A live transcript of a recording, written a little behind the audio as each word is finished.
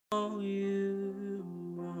you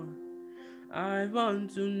more. I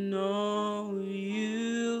want to know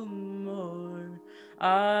you more.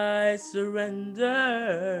 I surrender.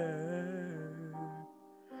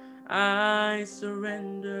 I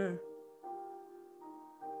surrender.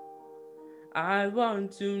 I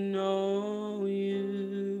want to know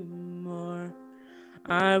you more.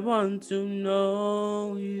 I want to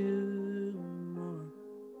know you more.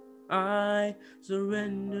 I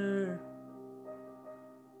surrender.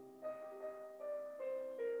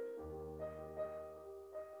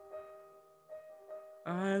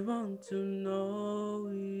 I want to know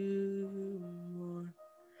you more.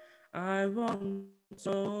 I want to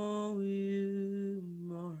know you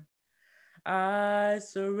more. I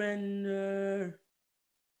surrender.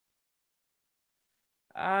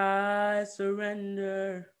 I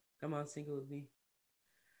surrender. Come on, sing it with me.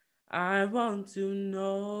 I want to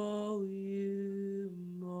know you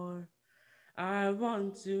more. I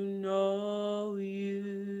want to know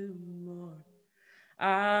you more.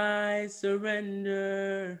 I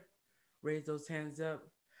surrender. Raise those hands up.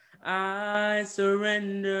 I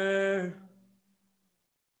surrender.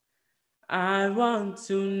 I want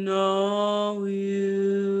to know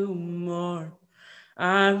you more.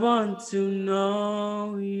 I want to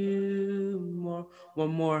know you more.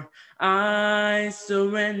 One more. I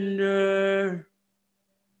surrender.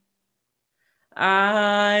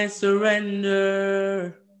 I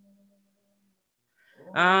surrender.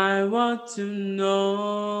 I want to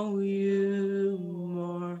know you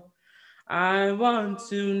more. I want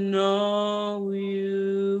to know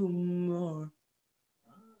you more.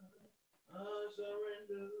 I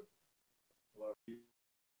surrender.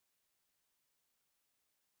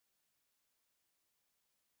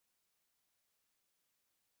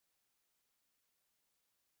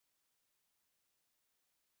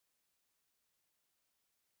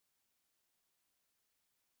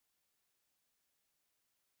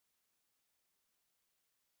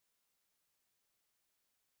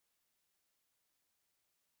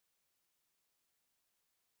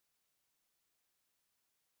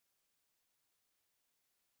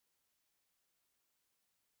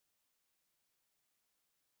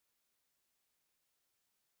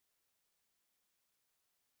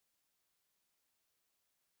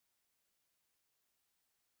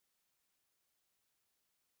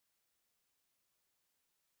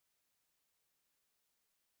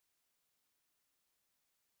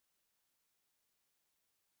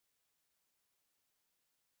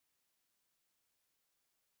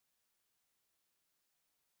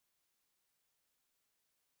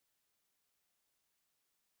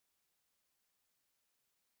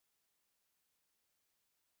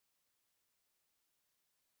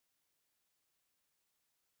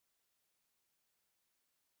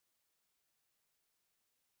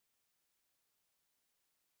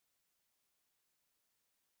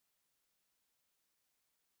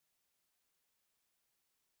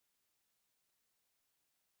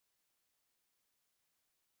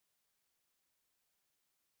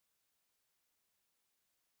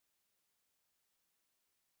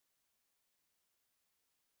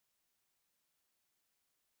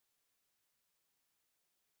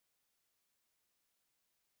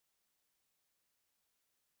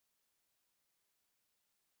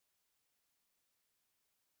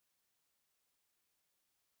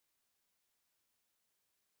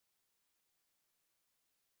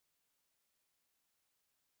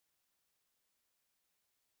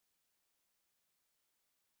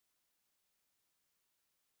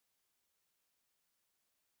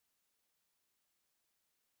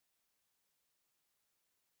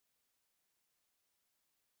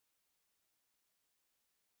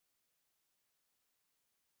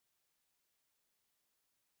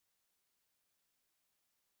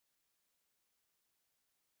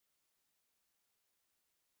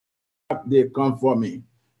 They come for me.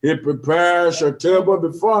 He prepares a table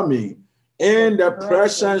before me in the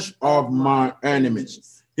presence of my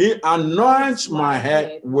enemies. He anoints my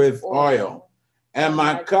head with oil, and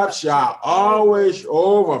my cup shall always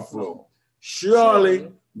overflow.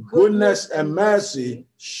 Surely goodness and mercy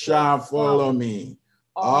shall follow me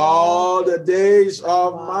all the days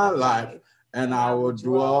of my life, and I will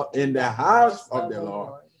dwell in the house of the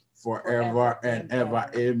Lord forever and ever.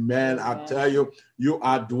 Amen. I tell you, you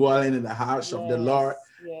are dwelling in the house of the Lord,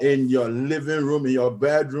 in your living room, in your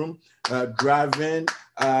bedroom, driving,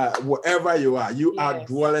 wherever you are. You are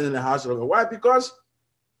dwelling in the house of the Lord. Why? Because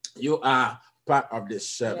you are part of this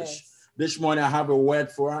service. This morning, I have a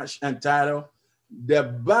word for us entitled, "The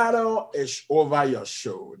battle is over your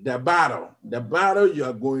soul." The battle you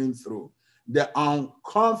are going through. the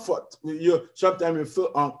uncomfort. Sometimes you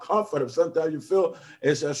feel uncomfortable. Sometimes you feel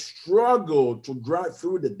it's a struggle to drive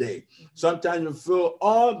through the day. Sometimes you feel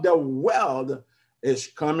all the world is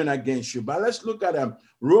coming against you. But let's look at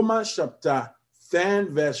Romans chapter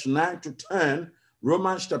 10, verse 9 to 10.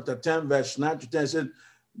 Romans chapter 10, verse 9 to 10 says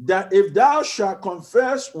that if thou shalt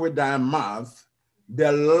confess with thy mouth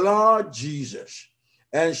the Lord Jesus,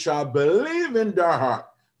 and shalt believe in thy heart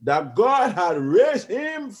that God had raised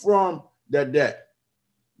him from the dead,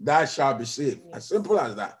 thou shalt be saved. As simple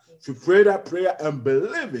as that. If you pray that prayer and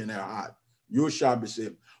believe in your heart, you shall be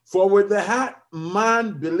saved. For with the heart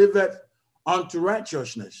man believeth unto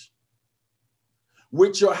righteousness.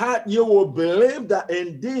 With your heart you will believe that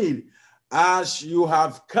indeed, as you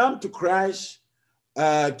have come to Christ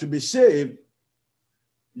to be saved,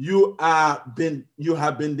 you have been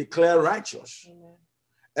declared righteous. Amen.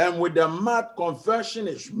 And with the mouth confession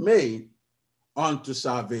is made unto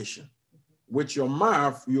salvation. With your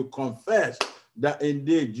mouth you confess that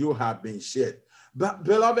indeed you have been saved. But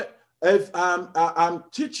beloved, if I'm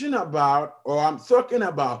teaching about, or I'm talking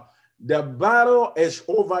about the battle is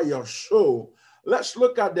over your soul, let's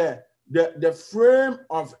look at the frame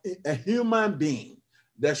of a human being,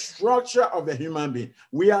 the structure of a human being.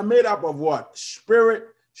 We are made up of what? Spirit,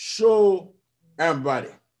 soul, and body.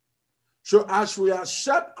 So as we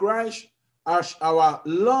accept Christ as our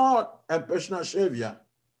Lord and personal Savior,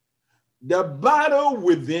 the battle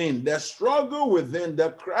within, the struggle within,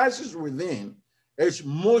 the crisis within is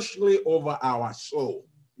mostly over our soul,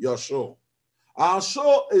 your soul. Our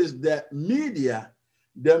soul is the mediator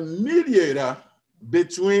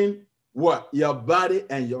between what? Your body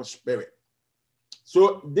and your spirit.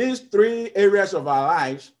 So these three areas of our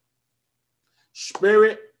lives,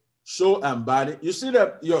 spirit, soul, and body. You see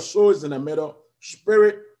that your soul is in the middle,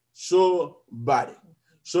 spirit, soul, body.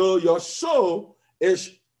 So your soul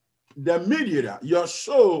is the mediator. Your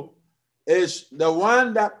soul is the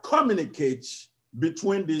one that communicates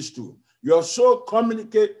between these two. Your soul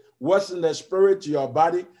communicates what's in the spirit to your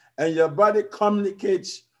body, and your body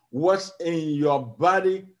communicates what's in your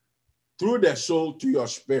body through the soul to your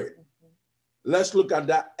spirit. Let's look at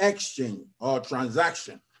that exchange or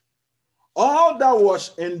transaction. All that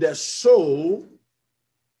was in the soul,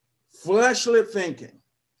 fleshly thinking,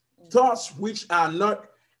 thoughts which are not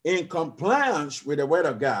in compliance with the word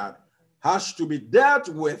of God, has to be dealt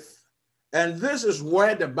with. And this is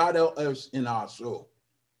where the battle is in our soul.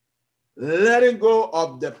 Letting go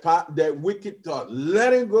of the wicked thought,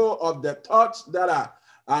 letting go of the thoughts that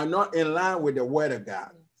are not in line with the word of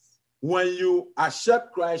God. When you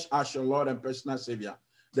accept Christ as your Lord and personal Savior,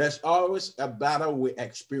 there's always a battle we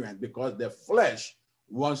experience because the flesh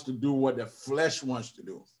wants to do what the flesh wants to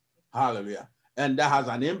do. Hallelujah. And that has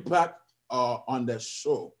an impact on the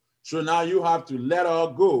soul. So now you have to let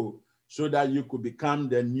all go so that you could become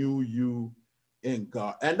the new you in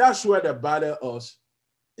God. And that's where the battle is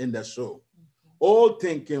in the soul. Old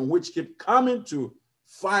thinking, which keep coming to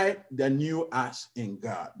fight the new us in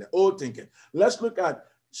God. The old thinking. Let's look at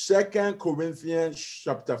 2 Corinthians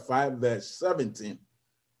chapter 5, verse 17.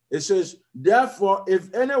 It says, therefore,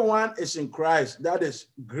 if anyone is in Christ, that is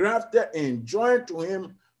grafted in, joined to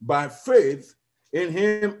him by faith in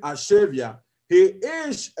him as Savior, he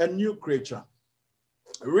is a new creature,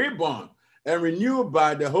 reborn and renewed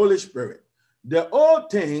by the Holy Spirit. The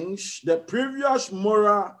old things, the previous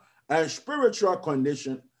moral and spiritual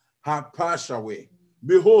condition have passed away.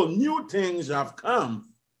 Behold, new things have come,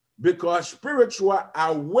 because spiritual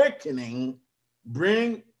awakening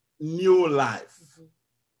bring new life.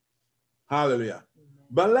 Hallelujah.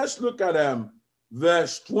 But let's look at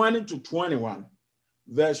verse 20 to 21.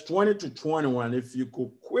 Verse 20 to 21, if you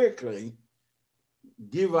could quickly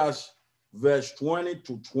give us verse 20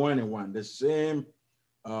 to 21, the same.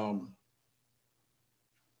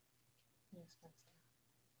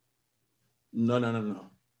 No.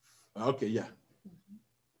 Okay, yeah.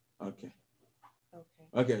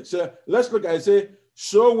 Okay, so let's look at it. Say,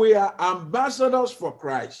 so we are ambassadors for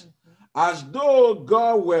Christ, as though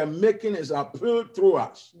God were making his appeal through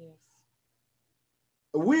us. Yes.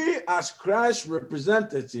 We, as Christ's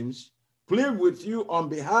representatives, plead with you on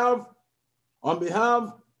behalf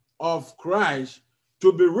of Christ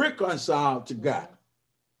to be reconciled to God.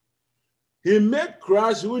 He made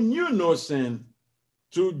Christ, who knew no sin,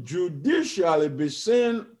 to judicially be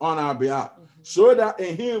sin on our behalf, so that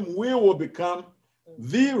in him we will become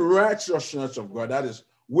the righteousness of God. That is,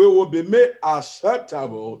 we will be made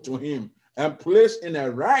acceptable to him and placed in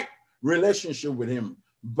a right relationship with him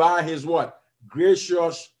by his what?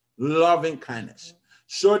 Gracious, loving kindness.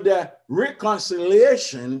 So the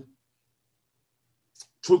reconciliation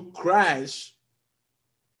to Christ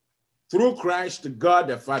through Christ to God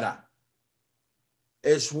the Father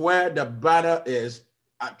is where the battle is,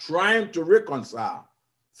 trying to reconcile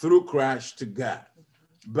through Christ to God.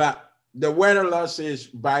 But the word of Allah says,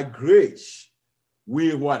 by grace,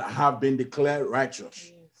 we what have been declared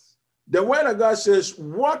righteous. Yes. The word of God says,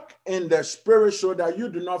 walk in the spirit so that you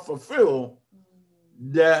do not fulfill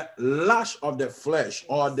the lust of the flesh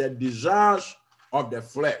or the desires of the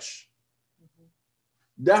flesh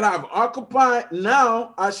that have occupied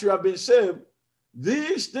now as you have been saved.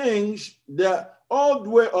 These things, the old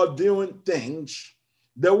way of doing things,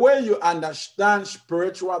 the way you understand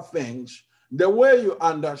spiritual things, the way you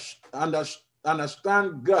understand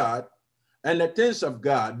God and the things of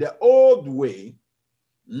God, the old way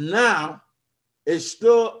now is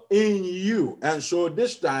still in you. And so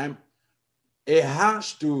this time it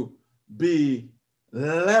has to be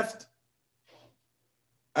left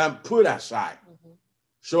and put aside.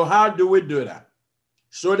 So how do we do that?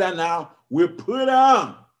 So that now we put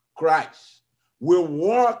on Christ. We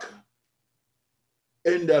walk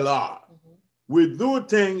in the Lord. We do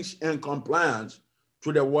things in compliance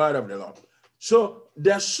to the word of the Lord. So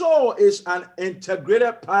the soul is an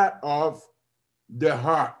integrated part of the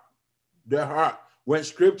heart. The heart. When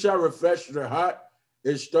scripture refers to the heart,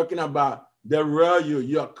 it's talking about the real you,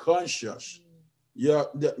 your conscious,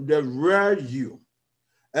 the real you.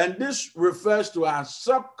 And this refers to our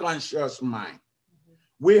subconscious mind.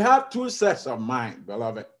 We have two sets of mind,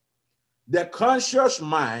 beloved. The conscious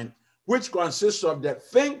mind, which consists of the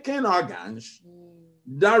thinking organs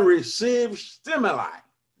that receive stimuli,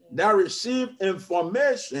 that receive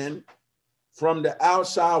information from the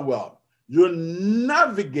outside world. You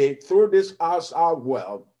navigate through this outside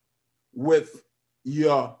world with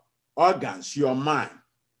your organs, your mind.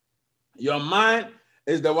 Your mind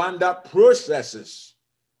is the one that processes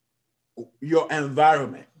your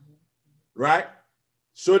environment, right?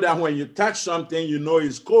 So that when you touch something, you know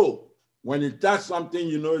it's cold. When you touch something,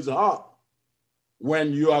 you know it's hot.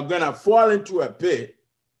 When you are going to fall into a pit,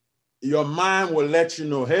 your mind will let you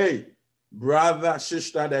know, hey, brother,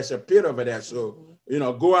 sister, there's a pit over there. So,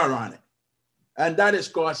 go around it. And that is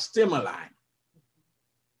called stimuli.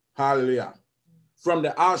 Hallelujah. From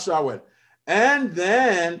the outside world. And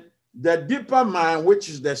then the deeper mind, which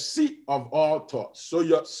is the seat of all thoughts. So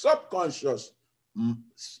your subconscious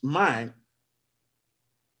mind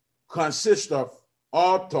consists of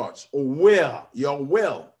all thoughts, your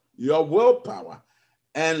willpower,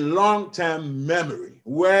 and long-term memory,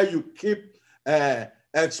 where you keep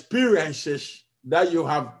experiences that you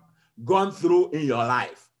have gone through in your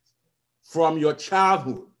life, from your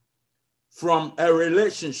childhood, from a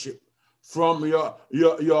relationship, from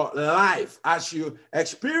your life, as you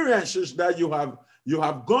experiences that you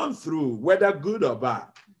have gone through, whether good or bad,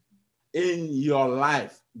 in your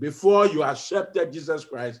life before you accepted Jesus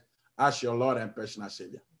Christ as your Lord and personal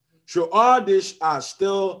Savior. So all these are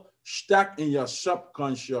still stuck in your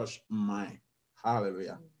subconscious mind.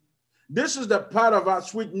 Hallelujah. This is the part of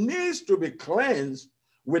us which needs to be cleansed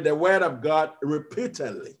with the word of God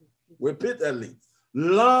repeatedly.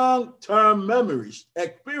 Long-term memories,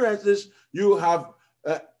 experiences you have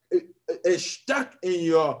stuck in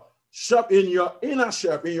your inner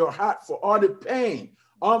self, in your heart, for all the pain,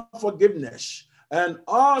 unforgiveness, and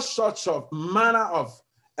all sorts of manner of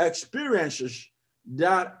experiences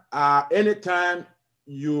that anytime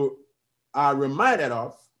you are reminded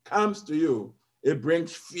of, comes to you, it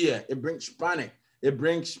brings fear, it brings panic, it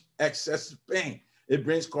brings excessive pain, it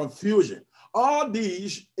brings confusion. All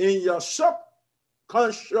these in your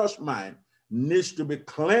subconscious mind needs to be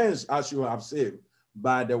cleansed as you have saved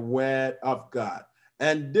by the word of God.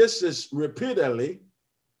 And this is repeatedly,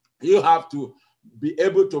 you have to be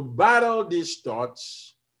able to battle these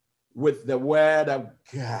thoughts with the word of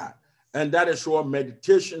God. And that is what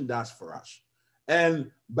meditation does for us.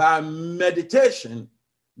 And by meditation,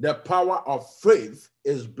 the power of faith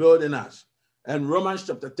is built in us. And Romans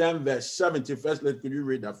chapter 10, verse 17, first, could you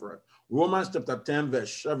read that for us? Romans chapter 10,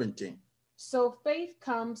 verse 17. So faith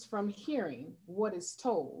comes from hearing what is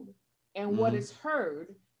told, and what is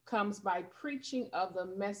heard comes by preaching of the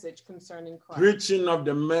message concerning Christ. Preaching of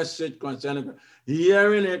the message concerning Christ.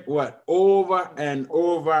 Hearing it what? Over and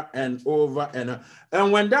over and over and over.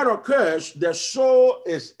 And when that occurs, the soul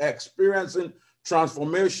is experiencing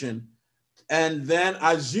transformation and then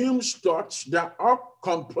assumes thoughts that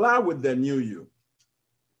comply with the new you.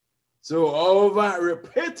 So over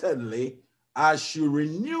repeatedly, as you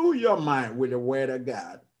renew your mind with the word of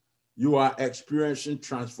God, you are experiencing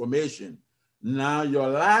transformation. Now your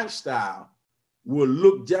lifestyle will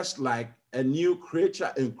look just like a new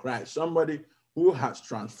creature in Christ, somebody who has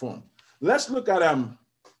transformed. Let's look at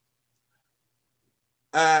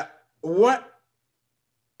what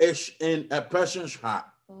is in a person's heart,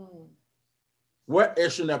 what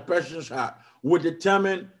is in a person's heart will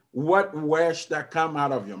determine what words that come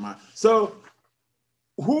out of your mouth. So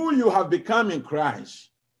who you have become in Christ,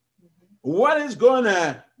 what is going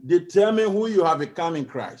to determine who you have become in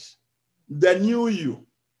Christ? The new you.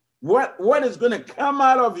 What is going to come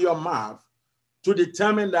out of your mouth to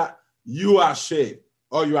determine that you are saved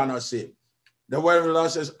or you are not saved? The word of the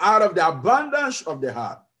Lord says, out of the abundance of the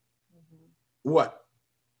heart, what?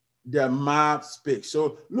 The mouth speaks.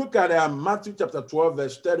 So look at Matthew chapter 12,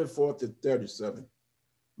 verse 34 to 37.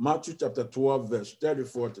 Matthew chapter 12, verse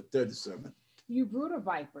 34 to 37. You brood of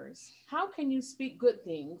vipers, how can you speak good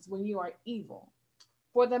things when you are evil?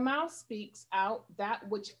 For the mouth speaks out that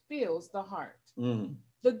which fills the heart.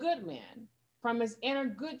 The good man, from his inner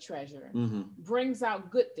good treasure, brings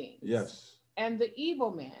out good things. Yes. And the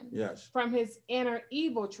evil man, yes, from his inner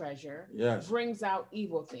evil treasure, yes, brings out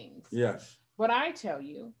evil things. Yes. But I tell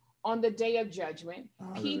you, on the day of judgment,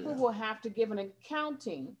 Hallelujah. People will have to give an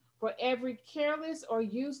accounting for every careless or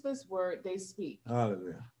useless word they speak.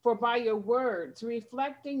 Hallelujah. For by your words,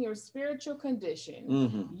 reflecting your spiritual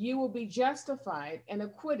condition, you will be justified and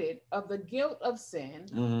acquitted of the guilt of sin.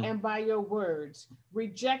 And by your words,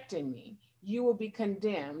 rejecting me, you will be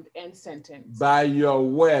condemned and sentenced. By your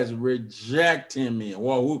words, rejecting me.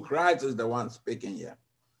 Well, who Christ is the one speaking here.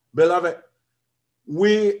 Beloved,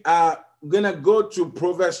 we are going to go to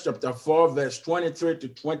Proverbs chapter 4, verse 23 to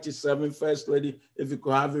 27, First Lady, if you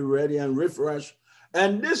could have it ready and refresh.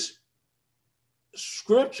 And this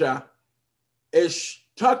scripture is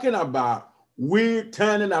talking about we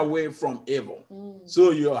turning away from evil.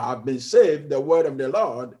 So you have been saved. The word of the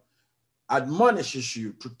Lord admonishes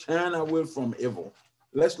you to turn away from evil.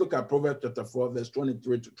 Let's look at Proverbs chapter 4, verse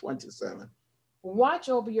 23 to 27. Watch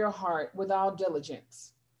over your heart with all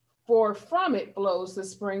diligence, for from it flows the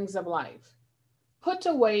springs of life. Put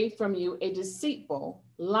away from you a deceitful,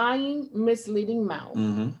 lying, misleading mouth,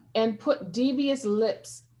 and put devious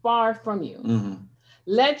lips far from you.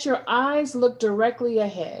 Let your eyes look directly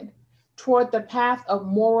ahead toward the path of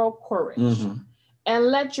moral courage, and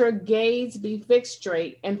let your gaze be fixed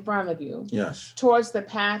straight in front of you, yes, towards the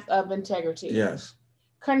path of integrity. Yes.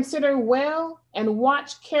 Consider well and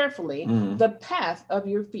watch carefully the path of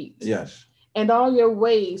your feet. Yes. And all your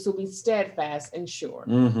ways will be steadfast and sure.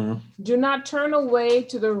 Do not turn away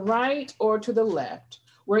to the right or to the left,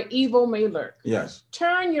 where evil may lurk. Yes.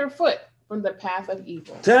 Turn your foot from the path of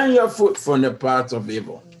evil. Turn your foot from the path of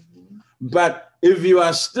evil. But if you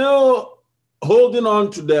are still holding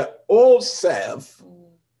on to the old self,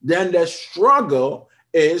 then the struggle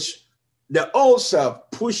is the old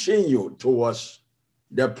self pushing you towards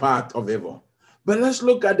the path of evil. But let's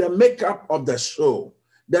look at the makeup of the soul.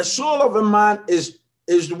 The soul of a man is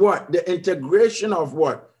what? The integration of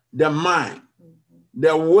what? The mind,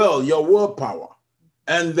 the will, your willpower,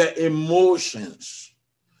 and the emotions.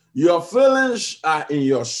 Your feelings are in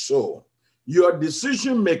your soul. Your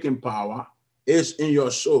decision-making power is in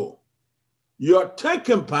your soul. Your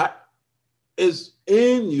taking part is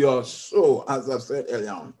in your soul, as I said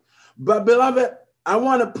earlier on. But beloved, I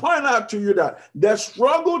want to point out to you that the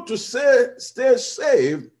struggle to stay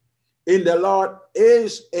saved in the Lord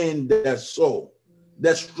is in the soul.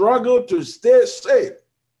 The struggle to stay saved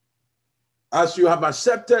as you have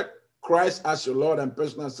accepted Christ as your Lord and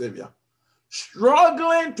personal Savior.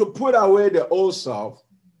 Struggling to put away the old self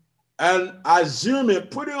and assuming,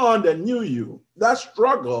 putting on the new you, that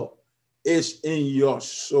struggle is in your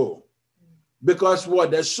soul. Because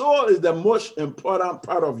what? The soul is the most important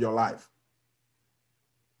part of your life.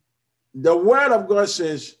 The word of God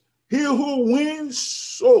says, he who wins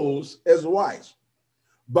souls is wise.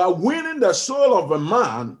 But winning the soul of a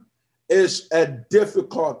man is a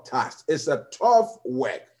difficult task. It's a tough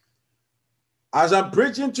work. As I'm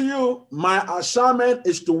preaching to you, my assignment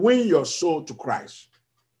is to win your soul to Christ.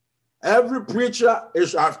 Every preacher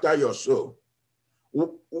is after your soul.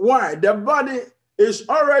 Why? The body is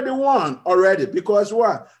already won already. Because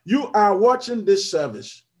why? You are watching this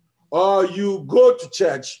service or you go to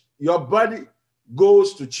church, your body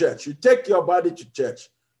goes to church. You take your body to church.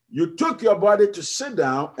 You took your body to sit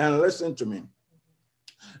down and listen to me.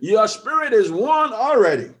 Your spirit is won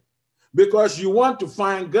already because you want to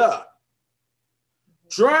find God.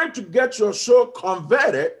 Trying to get your soul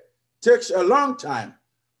converted takes a long time.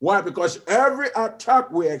 Why? Because every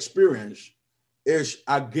attack we experience is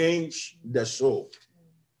against the soul.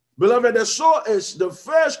 Beloved, the soul is the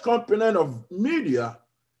first component of media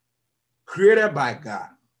created by God.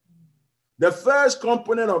 The first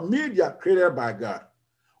component of media created by God.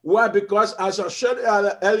 Why? Because as I said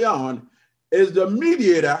earlier on, is the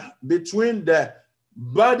mediator between the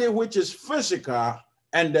body which is physical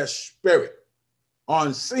and the spirit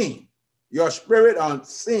unseen. Your spirit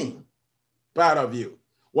unseen part of you.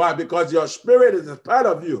 Why? Because your spirit is a part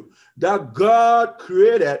of you that God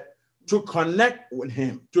created to connect with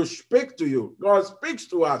him, to speak to you. God speaks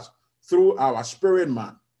to us through our spirit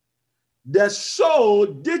man. The soul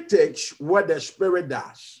dictates what the spirit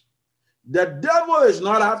does. The devil is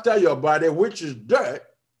not after your body, which is dirt.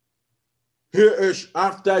 He is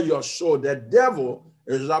after your soul. The devil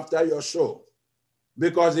is after your soul.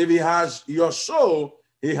 Because if he has your soul,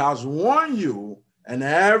 he has won you and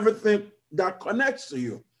everything that connects to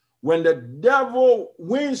you. When the devil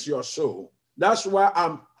wins your soul, that's why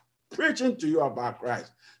I'm preaching to you about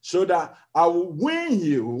Christ, so that I will win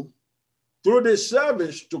you through the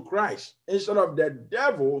service to Christ instead of the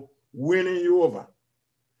devil winning you over.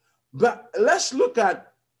 But let's look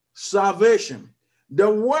at salvation. The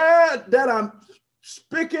word that I'm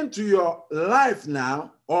speaking to your life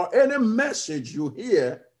now, or any message you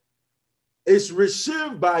hear, is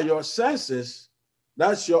received by your senses,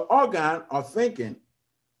 that's your organ of thinking,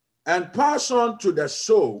 and passed on to the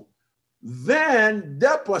soul, then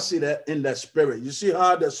deposited in the spirit. You see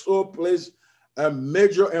how the soul plays a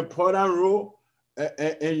major important role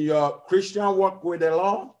in your Christian walk with the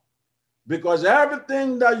Lord? Because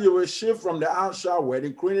everything that you receive from the outside world,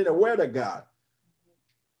 including the word of God,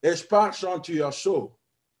 is passed on to your soul,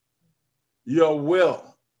 your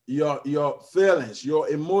will, your feelings, your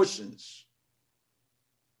emotions,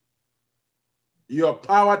 your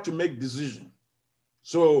power to make decisions.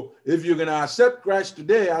 So if you're going to accept Christ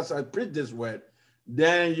today, as I preach this word,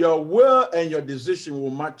 then your will and your decision will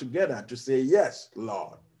match together to say, yes,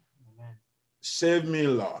 Lord. Amen. Save me,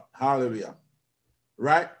 Lord. Hallelujah.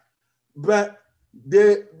 Right? But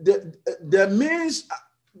this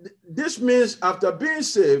means after being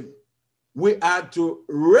saved, we are to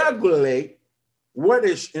regulate what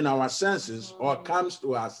is in our senses or comes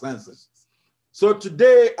to our senses. So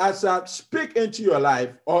today, as I speak into your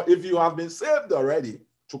life, or if you have been saved already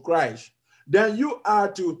to Christ, then you are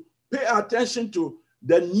to pay attention to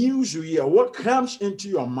the news you hear, what comes into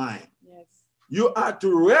your mind. Yes. You are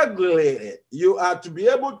to regulate it. You are to be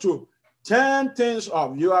able to turn things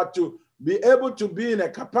off. You are to be able to be in a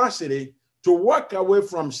capacity to walk away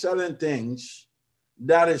from certain things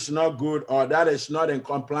that is not good or that is not in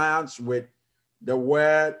compliance with the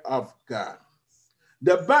word of God.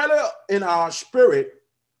 The battle in our spirit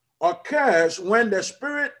occurs when the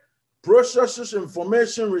spirit processes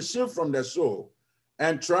information received from the soul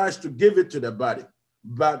and tries to give it to the body,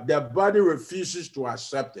 but the body refuses to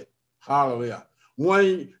accept it. Hallelujah.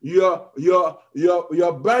 When your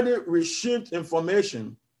body receives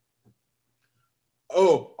information,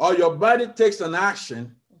 or your body takes an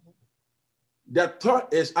action, the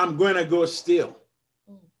thought is, I'm going to go steal.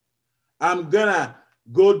 I'm going to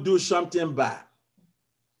go do something bad.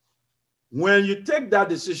 When you take that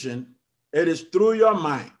decision, it is through your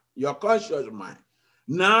mind, your conscious mind.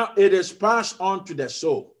 Now it is passed on to the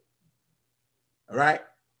soul, right?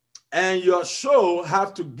 And your soul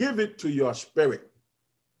have to give it to your spirit.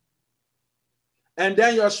 And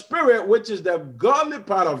then your spirit, which is the godly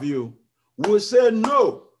part of you, will say,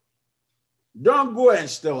 no, don't go and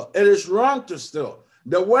steal. It is wrong to steal.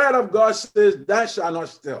 The word of God says, thou shalt not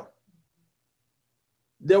steal.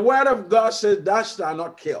 The word of God says, thou shalt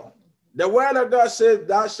not kill. The word of God says,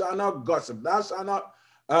 thou shalt not gossip. Thou shalt not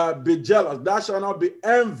be jealous. Thou shalt not be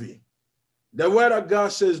envy. The word of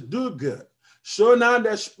God says, do good. So now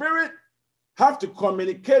the spirit have to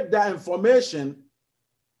communicate that information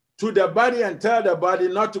to the body and tell the body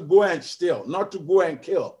not to go and steal, not to go and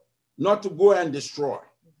kill, not to go and destroy.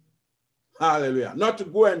 Hallelujah. Not to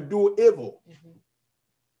go and do evil.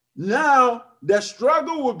 Now the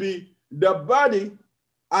struggle will be the body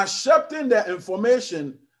accepting the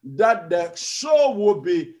information that the soul will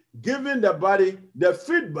be giving the body the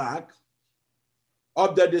feedback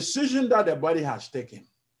of the decision that the body has taken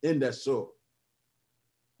in the soul.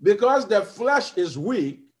 Because the flesh is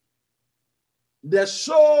weak, the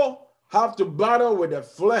soul have to battle with the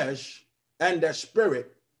flesh and the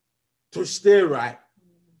spirit to stay right,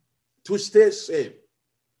 to stay safe.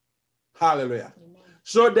 Hallelujah. Amen.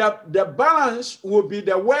 So the balance will be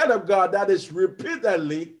the word of God that is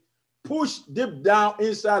repeatedly pushed deep down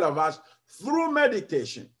inside of us through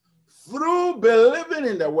meditation, through believing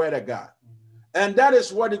in the word of God. And that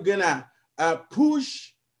is what is going to push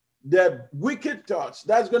the wicked thoughts.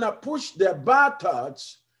 That's going to push the bad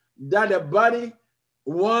thoughts that the body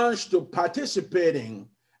wants to participate in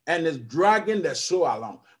and is dragging the soul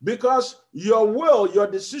along. Because your will, your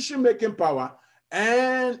decision-making power,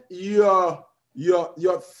 and your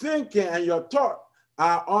thinking and your thought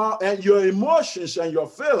are all, and your emotions and your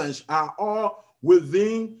feelings are all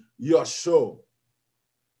within your soul.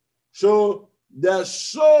 So the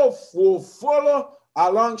soul will follow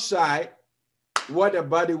alongside what the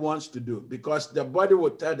body wants to do, because the body will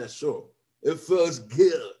tell the soul, it feels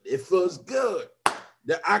good. It feels good.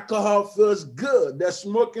 The alcohol feels good. The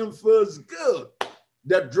smoking feels good.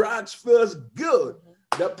 The drugs feels good.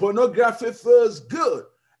 The pornography feels good.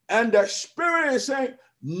 And the spirit is saying,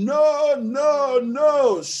 no, no,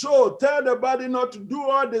 no. So tell the body not to do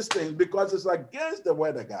all these things because it's against the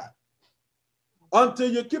word of God.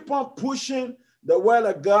 Until you keep on pushing the word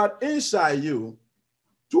of God inside you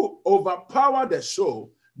to overpower the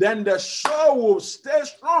soul, then the soul will stay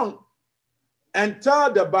strong and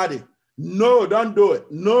tell the body, no, don't do it.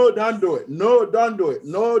 No, don't do it. No, don't do it.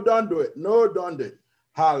 No, don't do it. No, don't do it.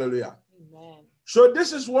 Hallelujah. Amen. So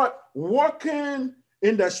this is what walking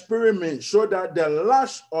in the spirit means, so that the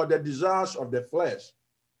lust or the desires of the flesh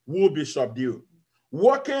will be subdued.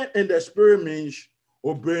 Walking in the spirit means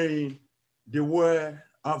obeying the word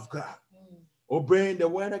of God. Obeying the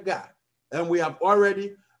word of God. And we have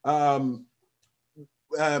already read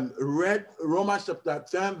Romans chapter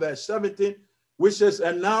 10, verse 17, which says,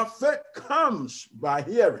 and now faith comes by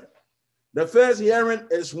hearing. The first hearing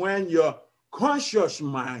is when your conscious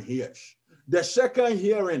mind hears. The second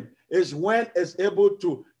hearing is when it's able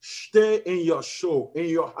to stay in your soul, in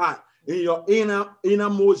your heart, in your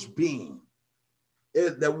innermost being.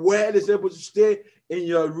 The word is able to stay in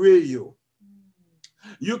your radio.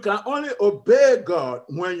 You can only obey God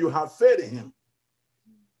when you have faith in him.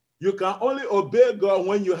 You can only obey God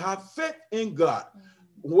when you have faith in God,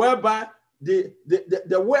 whereby the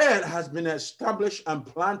word has been established and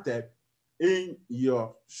planted in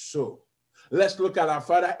your soul. Let's look at our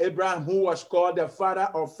father Abraham, who was called the father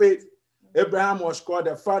of faith. Abraham was called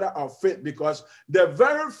the father of faith because the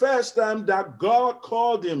very first time that God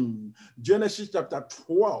called him, Genesis chapter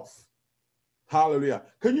 12. Hallelujah.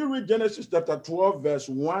 Can you read Genesis chapter 12, verse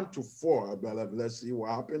 1 to 4? Let's see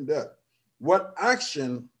what happened there. What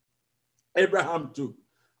action Abraham took,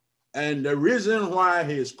 and the reason why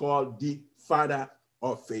he is called the father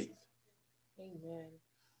of faith. Amen.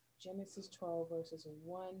 Genesis 12, verses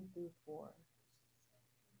 1 through 4.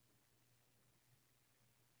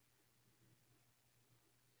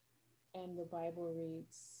 And the Bible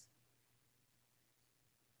reads,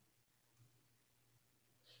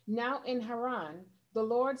 now in Haran, the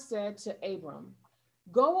Lord said to Abram,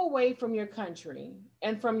 go away from your country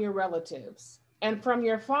and from your relatives and from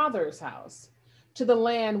your father's house to the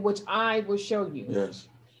land which I will show you. Yes.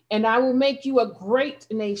 And I will make you a great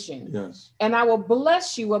nation. Yes. And I will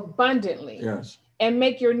bless you abundantly. Yes. And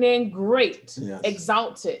make your name great, yes.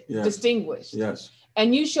 exalted, yes. distinguished. Yes.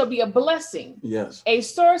 And you shall be a blessing. Yes. A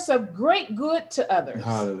source of great good to others.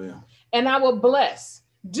 Hallelujah. And I will bless,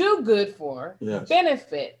 do good for, yes.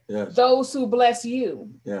 benefit yes. those who bless you.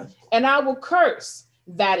 Yes. And I will curse,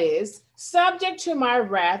 that is, subject to my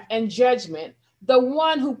wrath and judgment, the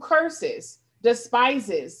one who curses,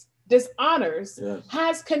 despises, dishonors, yes.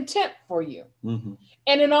 has contempt for you. Mm-hmm.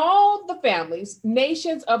 And in all the families,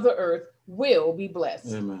 nations of the earth will be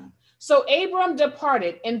blessed. Amen. So Abram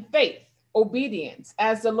departed in faith, obedience,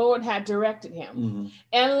 as the Lord had directed him. Mm-hmm.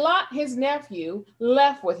 And Lot, his nephew,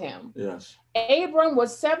 left with him. Yes. Abram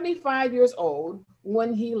was 75 years old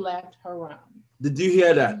when he left Haran. Did you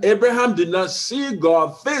hear that? Mm-hmm. Abraham did not see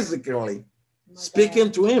God physically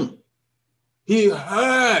speaking to him. He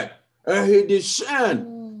heard and he discerned.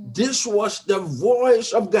 This was the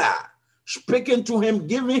voice of God speaking to him,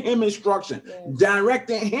 giving him instruction, yes.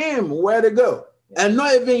 directing him where to go, yes. and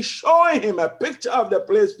not even showing him a picture of the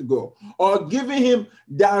place to go or giving him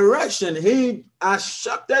direction. He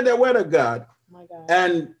accepted the word of God,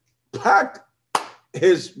 and packed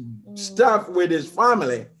his stuff with his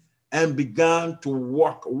family and began to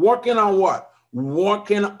walk. Walking on what?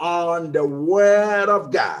 Walking on the word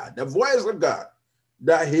of God, the voice of God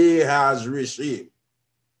that he has received.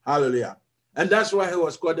 Hallelujah. And that's why he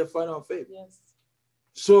was called the father of faith. Yes.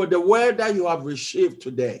 So the word that you have received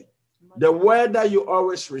today, the word that you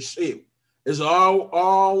always receive, is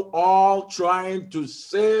all trying to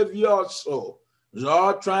save your soul. It's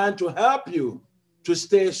all trying to help you to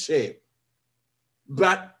stay safe.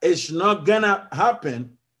 But it's not gonna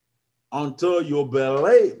happen until you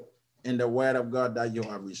believe in the word of God that you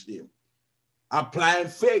have received. Applying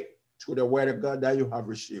faith to the word of God that you have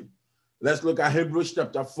received. Let's look at Hebrews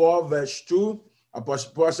chapter 4, verse 2.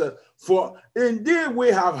 Apostle Paul says, for indeed we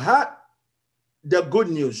have had the good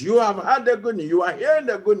news. You have had the good news. You are hearing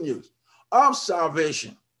the good news of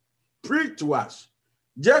salvation preached to us.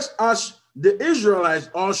 Just as the Israelites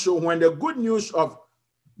also, when the good news of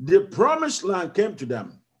the promised land came to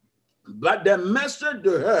them, but the message they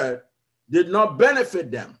heard did not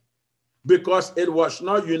benefit them because it was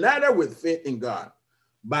not united with faith in God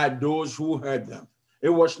by those who heard them. It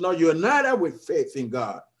was not united with faith in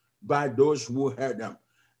God by those who heard them.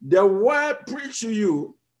 The word preached to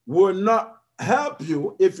you will not help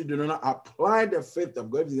you if you do not apply the faith of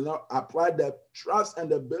God, if you do not apply the trust and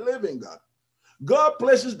the belief in God. God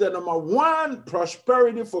places the number one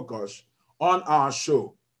prosperity focus on our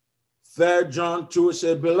soul. 3 John 2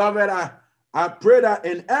 says, beloved, I pray that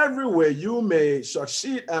in every way you may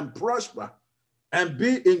succeed and prosper and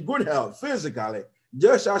be in good health physically,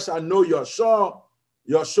 just as I know your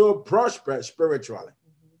soul prospers spiritually.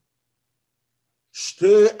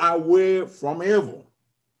 Stay away from evil,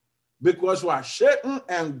 because what Satan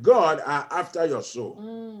and God are after your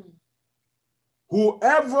soul.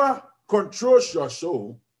 Whoever controls your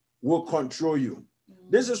soul will control you.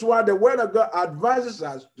 This is why the word of God advises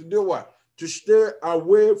us to do what? To stay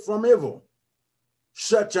away from evil,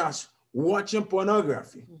 such as watching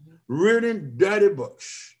pornography, reading dirty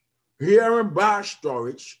books, hearing bad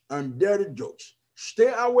stories and dirty jokes.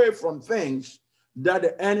 Stay away from things that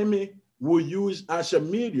the enemy will use as a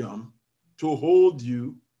medium to hold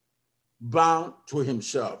you bound to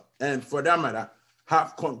himself, and for that matter,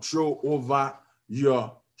 have control over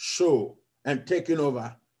your soul and taking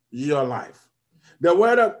over your life.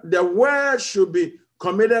 The word should be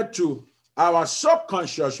committed to our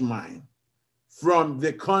subconscious mind from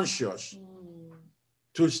the conscious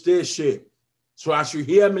to stay safe. So as you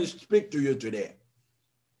hear me speak to you today,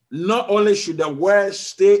 not only should the word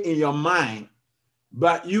stay in your mind,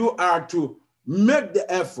 but you are to make the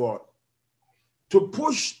effort to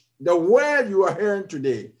push the word you are hearing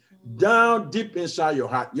today down deep inside your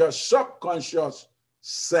heart, your subconscious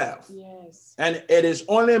self. Yes. And it is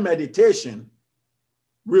only meditation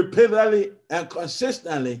repeatedly and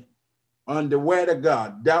consistently on the word of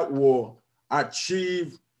God that will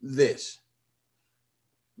achieve this.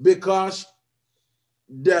 Because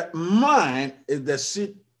the mind is the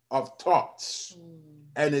seat of thoughts,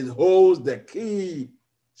 and it holds the keys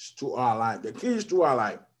to our life. The keys to our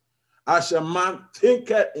life. As a man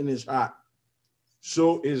thinketh in his heart,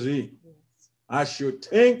 so is he. As you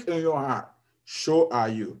think in your heart, so are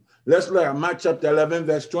you. Let's look at Mark chapter 11,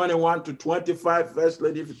 verse 21 to 25. First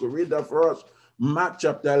lady, if you could read that for us. Mark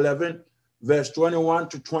chapter 11, verse 21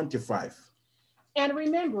 to 25. And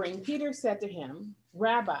remembering, Peter said to him,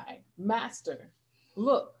 Rabbi, Master,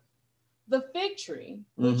 look, the fig tree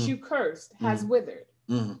which you cursed has withered.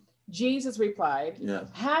 Jesus replied, Yes.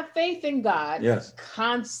 Have faith in God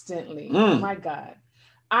constantly. My God,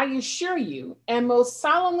 I assure you and most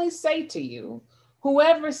solemnly say to you,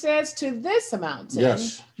 whoever says to this mountain,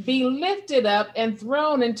 be lifted up and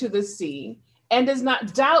thrown into the sea, and does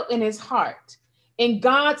not doubt in his heart in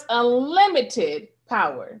God's unlimited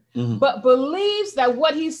power, but believes that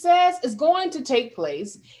what he says is going to take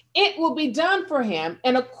place, it will be done for him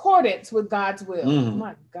in accordance with God's will.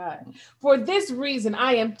 My God. For this reason,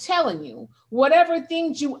 I am telling you, whatever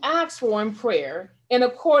things you ask for in prayer, in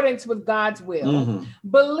accordance with God's will,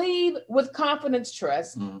 believe with confidence,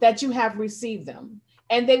 trust that you have received them,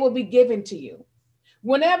 and they will be given to you.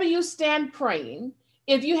 Whenever you stand praying,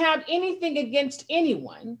 if you have anything against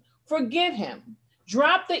anyone, forgive him.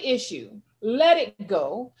 Drop the issue. Let it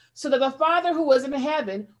go, so that the Father who is in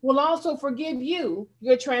heaven will also forgive you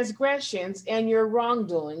your transgressions and your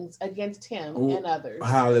wrongdoings against him and others.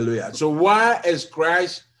 Hallelujah. So why is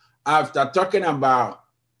Christ, after talking about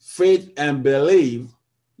faith and belief,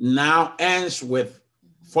 now ends with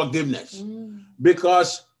forgiveness?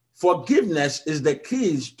 Because forgiveness is the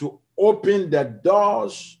keys to open the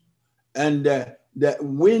doors and the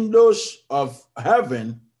windows of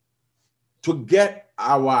heaven to get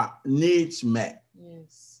our needs met,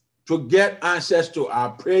 to get answers to our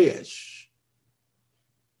prayers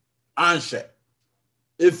answered.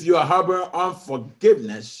 If you are harboring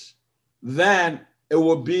unforgiveness, then it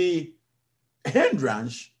will be a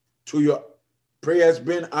hindrance to your prayers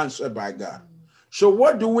being answered by God. So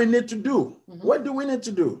what do we need to do? What do we need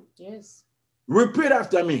to do? Yes. Repeat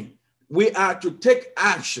after me. We are to take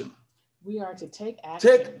action. We are to take action.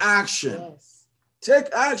 Take action. Yes.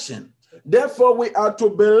 Take action. Therefore, we are to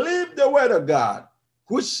believe the word of God,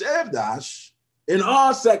 who saved us in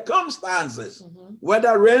all circumstances,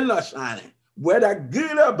 whether rain or shining, whether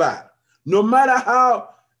good or bad, no matter how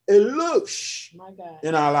it looks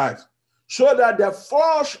in our lives, so that the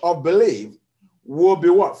force of belief will be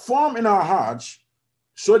what? Formed in our hearts,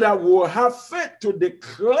 so that we'll have faith to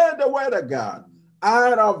declare the word of God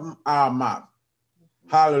out of our mouth.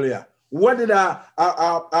 Hallelujah. What did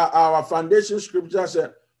our foundation scripture say?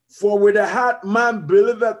 For with the heart man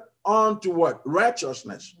believeth unto what?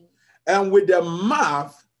 Righteousness. And with the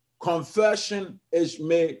mouth confession is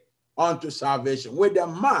made unto salvation. With the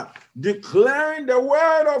mouth, declaring the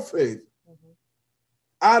word of faith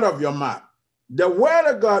out of your mouth. The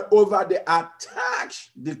word of God over the attacks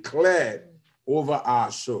declared over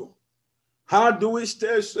our soul. How do we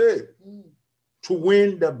stay safe? To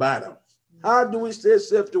win the battle. How do we stay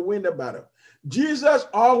safe to win the battle? Jesus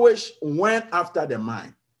always went after the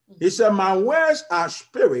mind. He said, my words are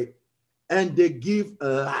spirit and they give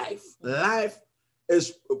life. Life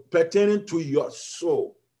is pertaining to your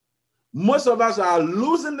soul. Most of us are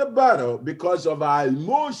losing the battle because of our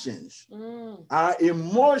emotions. Our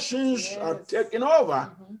emotions are taking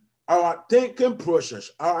over our thinking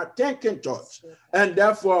process, our thinking thoughts, and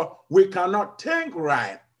therefore we cannot think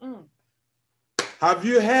right. Have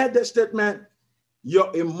you heard the statement,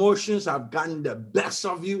 your emotions have gotten the best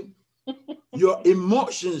of you? Your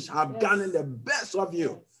emotions have gotten the best of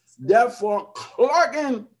you. Therefore,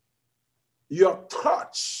 clogging your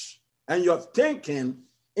thoughts and your thinking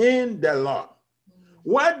in the Lord.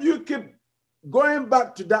 Why do you keep going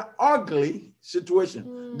back to that ugly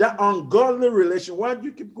situation, that ungodly relation? Why do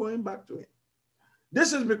you keep going back to it?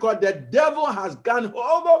 This is because the devil has gotten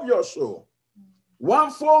hold of your soul.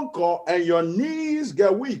 One phone call and your knees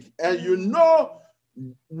get weak and you know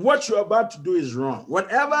what you're about to do is wrong.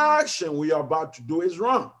 Whatever action we are about to do is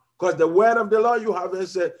wrong. Because the word of the Lord you have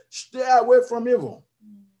said, stay away from evil.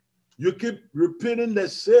 You keep repeating the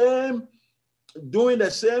same, doing the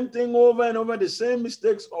same thing over and over, the same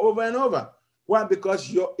mistakes over and over. Why? Because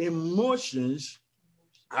your emotions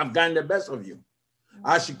have gotten the best of you.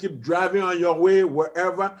 As you keep driving on your way,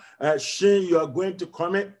 wherever sin you are going to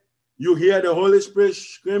commit, you hear the Holy Spirit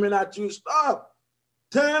screaming at you, stop,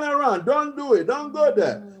 turn around, don't do it, don't go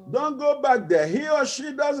there, don't go back there. He or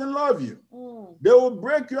she doesn't love you. They will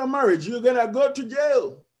break your marriage. You're going to go to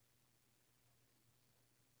jail.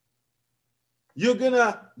 You're going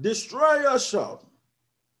to destroy yourself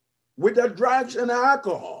with the drugs and the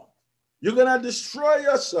alcohol. You're going to destroy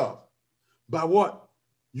yourself. But what?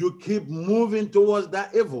 You keep moving towards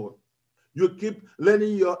that evil. You keep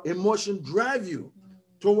letting your emotion drive you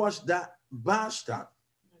towards that bastard.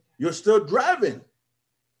 You're still driving.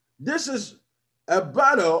 This is a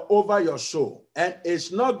battle over your soul. And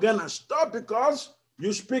it's not going to stop because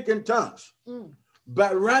you speak in tongues.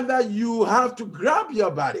 But rather you have to grab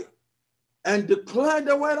your body and declare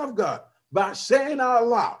the word of God by saying out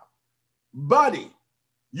loud, body,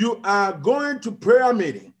 you are going to prayer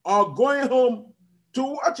meeting or going home to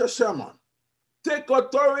watch a sermon. Take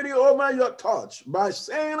authority over your thoughts by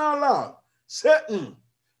saying out loud, Satan,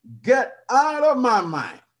 get out of my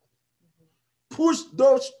mind. Push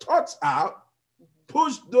those thoughts out.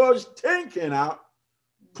 Push those thinking out.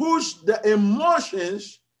 Push the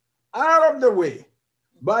emotions out of the way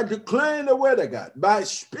by declaring the word of God, by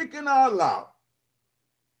speaking out loud.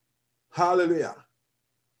 Hallelujah.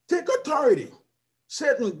 Take authority.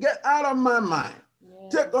 Satan, get out of my mind.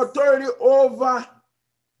 Take authority over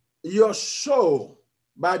your soul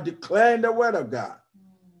by declaring the word of God.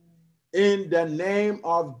 In the name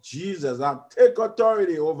of Jesus, I take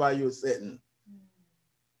authority over you, Satan.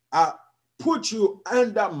 I put you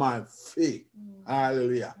under my feet.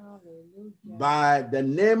 Hallelujah. By the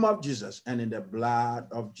name of Jesus and in the blood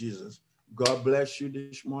of Jesus. God bless you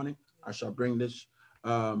this morning. I shall bring this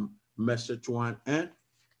message to an end.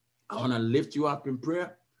 I want to lift you up in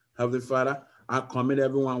prayer. Heavenly Father, I commit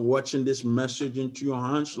everyone watching this message into your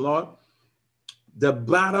hands, Lord. The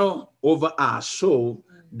battle over our soul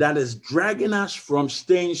that is dragging us from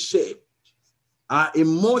staying safe, our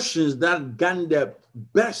emotions that got the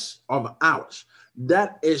best of ours,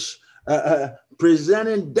 that is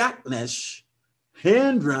presenting darkness,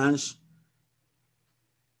 hindrance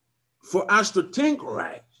for us to think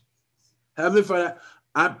right. Heavenly Father,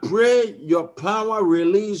 I pray your power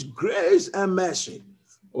release grace and mercy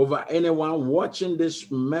over anyone watching this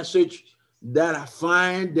message that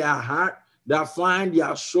find their heart, that find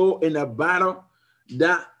their soul in a battle,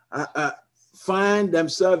 that find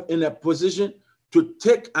themselves in a position to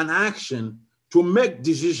take an action, to make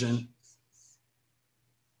decision,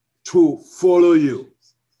 to follow you,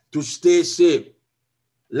 to stay safe.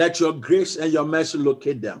 Let your grace and your mercy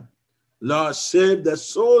locate them. Lord, save the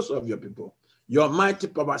souls of your people. Your mighty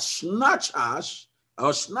power, snatch us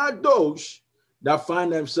or snatch those that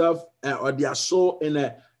find themselves or their soul in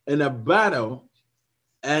a battle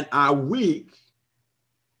and are weak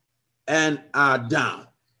and are down.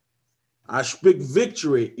 I speak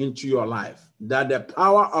victory into your life, that the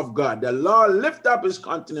power of God, the Lord lift up his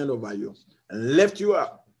countenance over you and lift you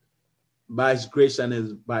up by his grace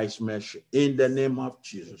and by his mercy. In the name of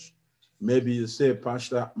Jesus. Maybe you say,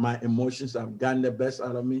 Pastor, my emotions have gotten the best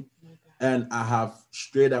out of me, and I have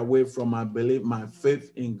strayed away from my belief, my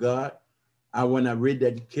faith in God. I want to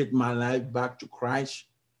rededicate my life back to Christ,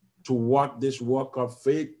 to walk this walk of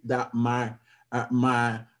faith, that my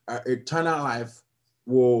eternal life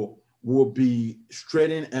will be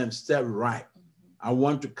straightened and set right. I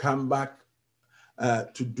want to come back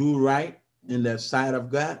to do right in the sight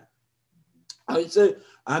of God. I would say,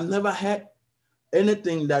 I've never had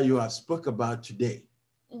anything that you have spoke about today.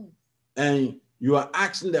 And you are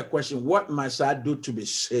asking the question, what must I do to be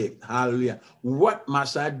saved? Hallelujah. What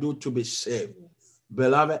must I do to be saved?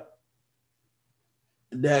 Beloved,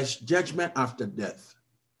 there's judgment after death.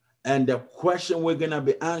 And the question we're going to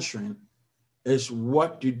be answering is,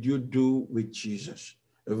 what did you do with Jesus?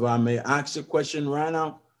 If I may ask a question right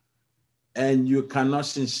now, and you cannot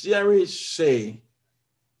sincerely say,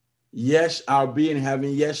 yes, I'll be in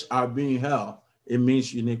heaven, yes, I'll be in hell, it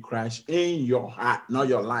means you need Christ in your heart, not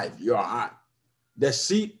your life, your heart. The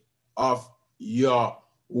seat of your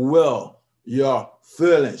will, your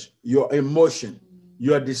feelings, your emotion,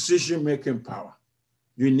 your decision-making power.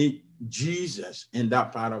 You need Jesus in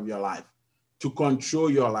that part of your life to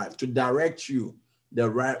control your life, to direct you the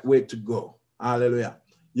right way to go. Hallelujah.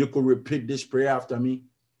 You could repeat this prayer after me,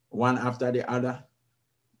 one after the other.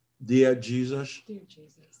 Dear Jesus,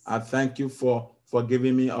 I thank you for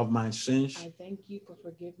forgiving me of my sins. I thank you for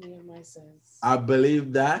forgiving me of my sins. I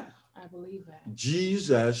believe that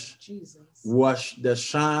Jesus was the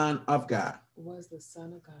Son of God. Was the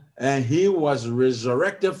Son of God. And he was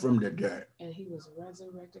resurrected from the dead. And he was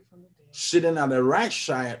resurrected from the dead. Sitting at the right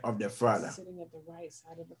side of the Father. Sitting at the right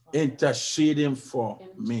side of the Father. Interceding for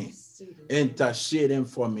me. Interceding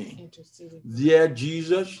for me. Interceding. Dear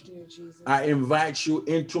Jesus, I invite you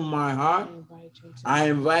into my heart. I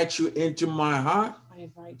invite you into my heart. I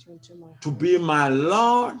invite you into my heart. To be my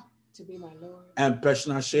Lord. To be my Lord and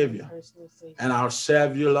personal Savior. And I'll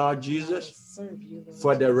serve you, Lord Jesus,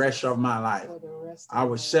 for the rest of my life. I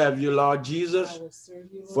will serve you, Lord Jesus,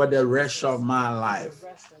 for the rest of my life.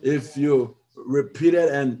 If you repeated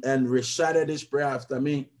and recited this prayer after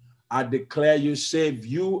me, I declare you saved.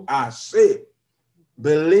 You are saved.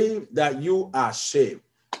 Believe that you are saved.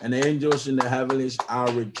 And the angels in the heavens are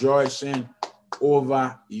rejoicing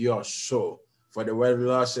over your soul. For the word of the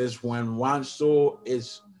Lord says, when one soul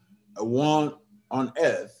is one on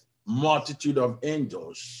earth, multitude of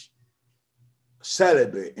angels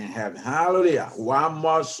celebrate in heaven. Hallelujah. One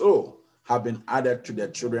more soul have been added to the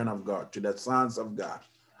children of God, to the sons of God.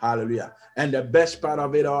 Hallelujah. And the best part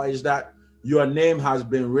of it all is that your name has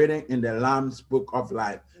been written in the Lamb's book of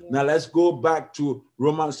life. Yeah. Now let's go back to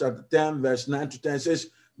Romans chapter 10, verse 9 to 10. It says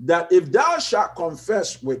that if thou shalt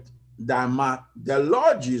confess with thy mouth the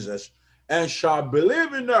Lord Jesus, and shall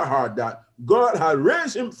believe in their heart that God has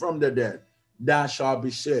raised him from the dead, thou shalt be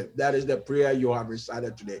saved. That is the prayer you have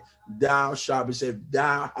recited today. Thou shalt be saved.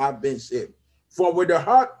 Thou hast been saved. For with the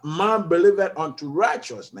heart man believeth unto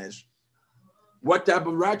righteousness. What type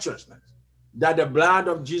of righteousness? That the blood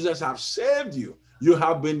of Jesus have saved you. You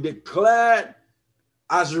have been declared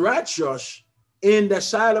as righteous in the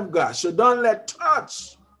sight of God. So don't let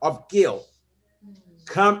thoughts of guilt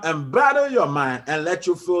come and battle your mind and let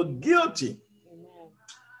you feel guilty. Amen.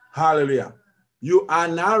 Hallelujah. You are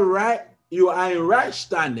now right. You are in right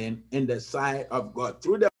standing in the sight of God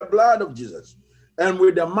through the blood of Jesus. And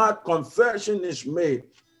with the mouth, confession is made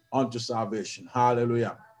unto salvation.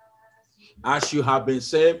 Hallelujah. As you have been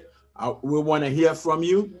saved, we want to hear from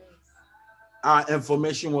you. Our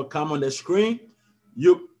information will come on the screen.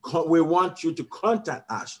 We want you to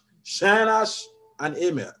contact us. Send us an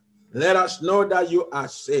email. Let us know that you are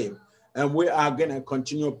saved. And we are going to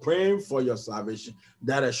continue praying for your salvation,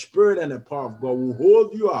 that the Spirit and the power of God will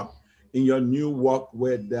hold you up in your new walk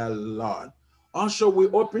with the Lord. Also, we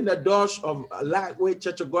open the doors of Lightweight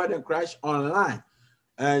Church of God in Christ online.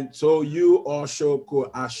 And so you also could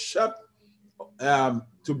accept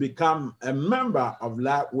to become a member of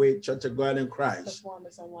Lightweight Church of God in Christ. The form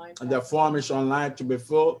is online. And the form is online to be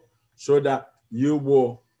filled so that you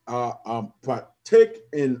will partake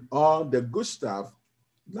in all the good stuff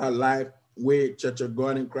that Lightweight Church of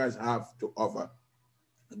God in Christ have to offer.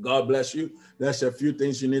 God bless you. There's a few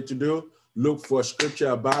things you need to do. Look for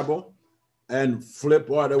scripture, Bible, and flip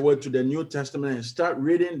all the way to the New Testament and start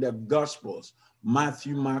reading the Gospels.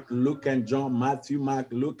 Matthew, Mark, Luke, and John. Matthew, Mark,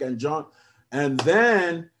 Luke, and John. And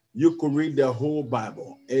then you could read the whole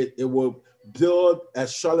Bible. It will build a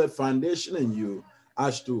solid foundation in you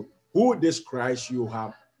as to who this Christ you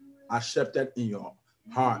have accepted in your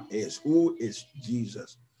heart is. Who is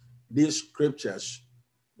Jesus? These scriptures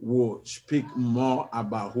will speak more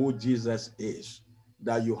about who Jesus is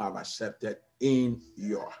that you have accepted in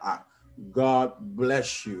your heart. God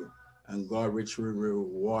bless you and God richly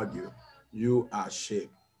reward you. You are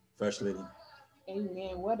shaped. First Lady.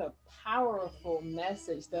 Amen. What a powerful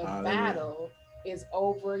message. The Hallelujah. battle is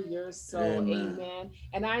over your soul. Amen. Amen.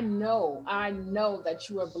 And I know that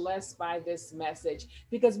you are blessed by this message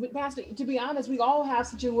because, Pastor, to be honest, we all have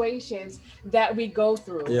situations that we go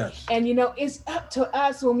through. Yes. And, it's up to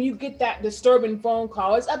us when you get that disturbing phone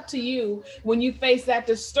call. It's up to you when you face that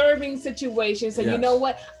disturbing situation. So, Yes. you know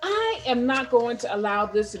what? I am not going to allow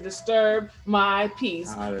this to disturb my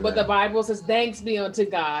peace. Hallelujah. But the Bible says, thanks be unto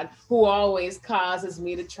God who always causes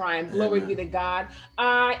me to triumph. Glory Amen. be to God.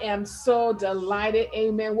 I am so delighted.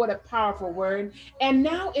 Amen. What a powerful word. And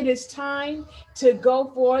now it is time to go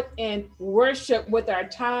forth and worship with our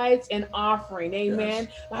tithes and offering. Amen.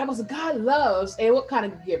 Yes. The Bible says God loves what kind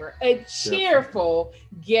of giver? A cheerful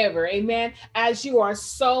giver. Amen. As you are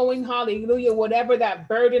sowing, hallelujah, whatever that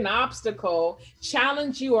burden, obstacle,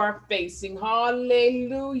 challenge you are facing,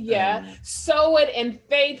 hallelujah, Amen. sow it in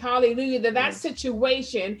faith, hallelujah, that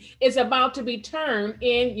situation is about to be turned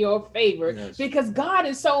in your favor. Yes. Because God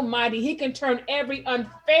is so mighty, he can turn every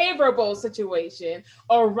unfavorable situation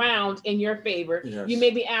around in your favor. Yes. You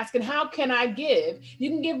may be asking, how can I give?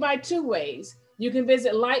 You can give by two ways. You can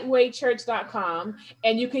visit lightweightchurch.com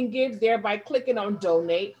and you can give there by clicking on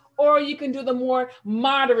donate, or you can do the more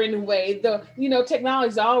modern way. Technology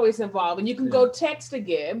is always involved, and you can go text to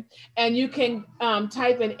give, and you can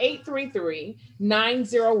type in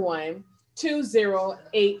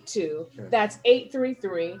 833-901-2082. That's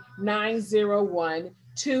 833-901-2082.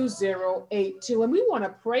 And we want to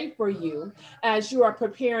pray for you as you are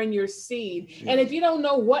preparing your seed. And if you don't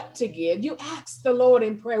know what to give, you ask the Lord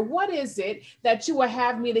in prayer, what is it that you will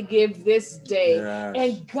have me to give this day? Yes.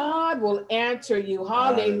 And God will answer you.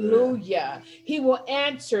 Hallelujah. He will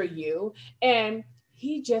answer you. And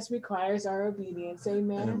he just requires our obedience.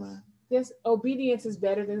 Amen. Amen. This obedience is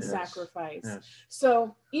better than sacrifice. Yes.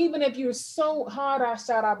 So even if you're so hard,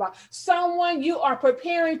 someone you are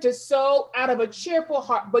preparing to sow out of a cheerful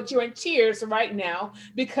heart, but you're in tears right now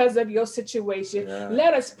because of your situation. Yeah.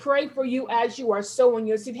 Let us pray for you as you are sowing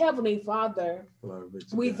your seed. Heavenly Father,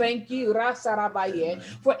 we thank you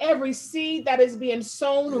for every seed that is being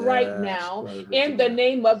sown right now in the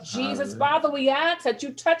name of Jesus. Father, we ask that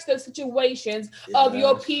you touch the situations of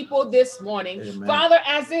your people this morning. Amen. Father,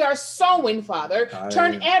 as they are sowing, Father,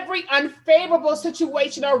 turn every unfavorable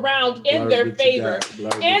situation around in their favor.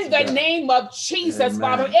 In the name of Jesus,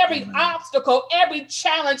 Father, every obstacle, every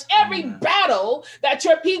challenge, every battle that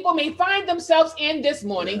your people may find themselves in this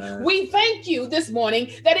morning, we thank you this morning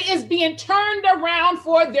that it is being turned around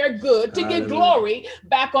for their good to give glory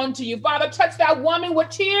back unto you. Father, touch that woman with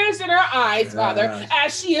tears in her eyes, Father,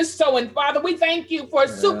 as she is sowing. Father, we thank you for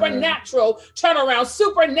supernatural turnaround,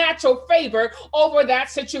 supernatural favor over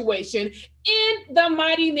that situation. In the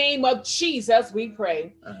mighty name of Jesus, we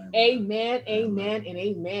pray. Amen, amen, and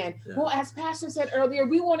amen. Yeah. Well, as Pastor said earlier,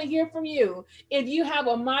 we want to hear from you. If you have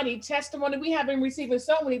a mighty testimony, we have been receiving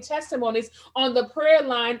so many testimonies on the prayer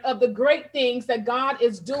line of the great things that God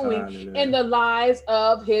is doing in the lives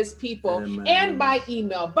of his people. Amen. And by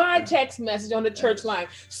email, by text message on the church line.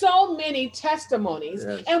 So many testimonies,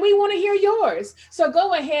 and we want to hear yours. So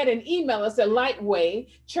go ahead and email us at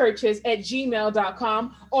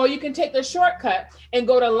lightweightchurches@gmail.com, or you can take the shortcut and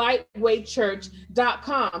go to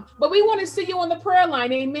lightweightchurch.com. But we want to see you on the prayer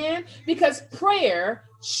line, amen, because prayer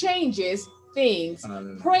changes things.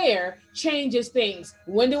 Prayer changes things.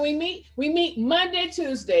 When do we meet? We meet Monday,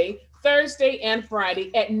 Tuesday, Thursday, and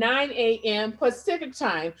Friday at 9 a.m. Pacific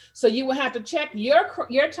time. So you will have to check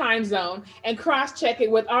your time zone and cross-check it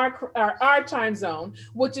with our time zone,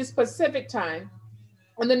 which is Pacific time.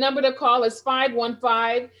 And the number to call is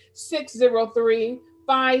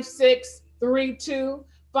 515-603-5632,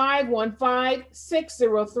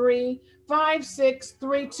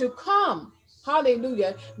 515-603-5632. Come.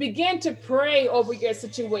 Hallelujah. Begin to pray over your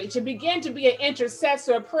situation. Begin to be an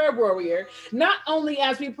intercessor, a prayer warrior, not only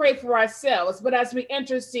as we pray for ourselves, but as we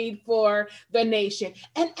intercede for the nation.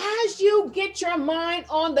 And as you get your mind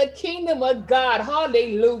on the kingdom of God,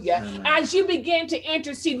 hallelujah, as you begin to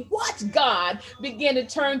intercede, watch God begin to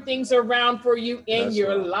turn things around for you in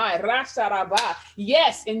your life.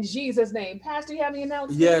 Yes, in Jesus' name. Pastor, you have any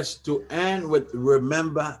announcements? Yes, to end with,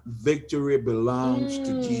 remember, victory belongs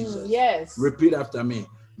to Jesus. Yes. Repeat after me.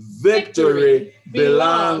 Victory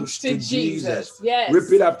belongs to Jesus. Yes.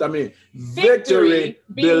 Repeat after me. Victory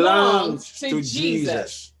belongs to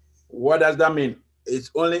Jesus. What does that mean?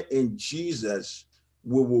 It's only in Jesus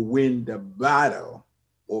we will win the battle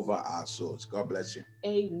over our souls. God bless you.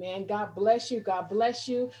 Amen. God bless you. God bless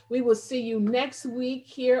you. We will see you next week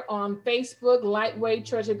here on Facebook, Lightweight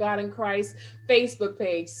Church of God in Christ Facebook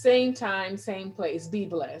page. Same time, same place. Be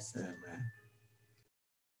blessed. Amen.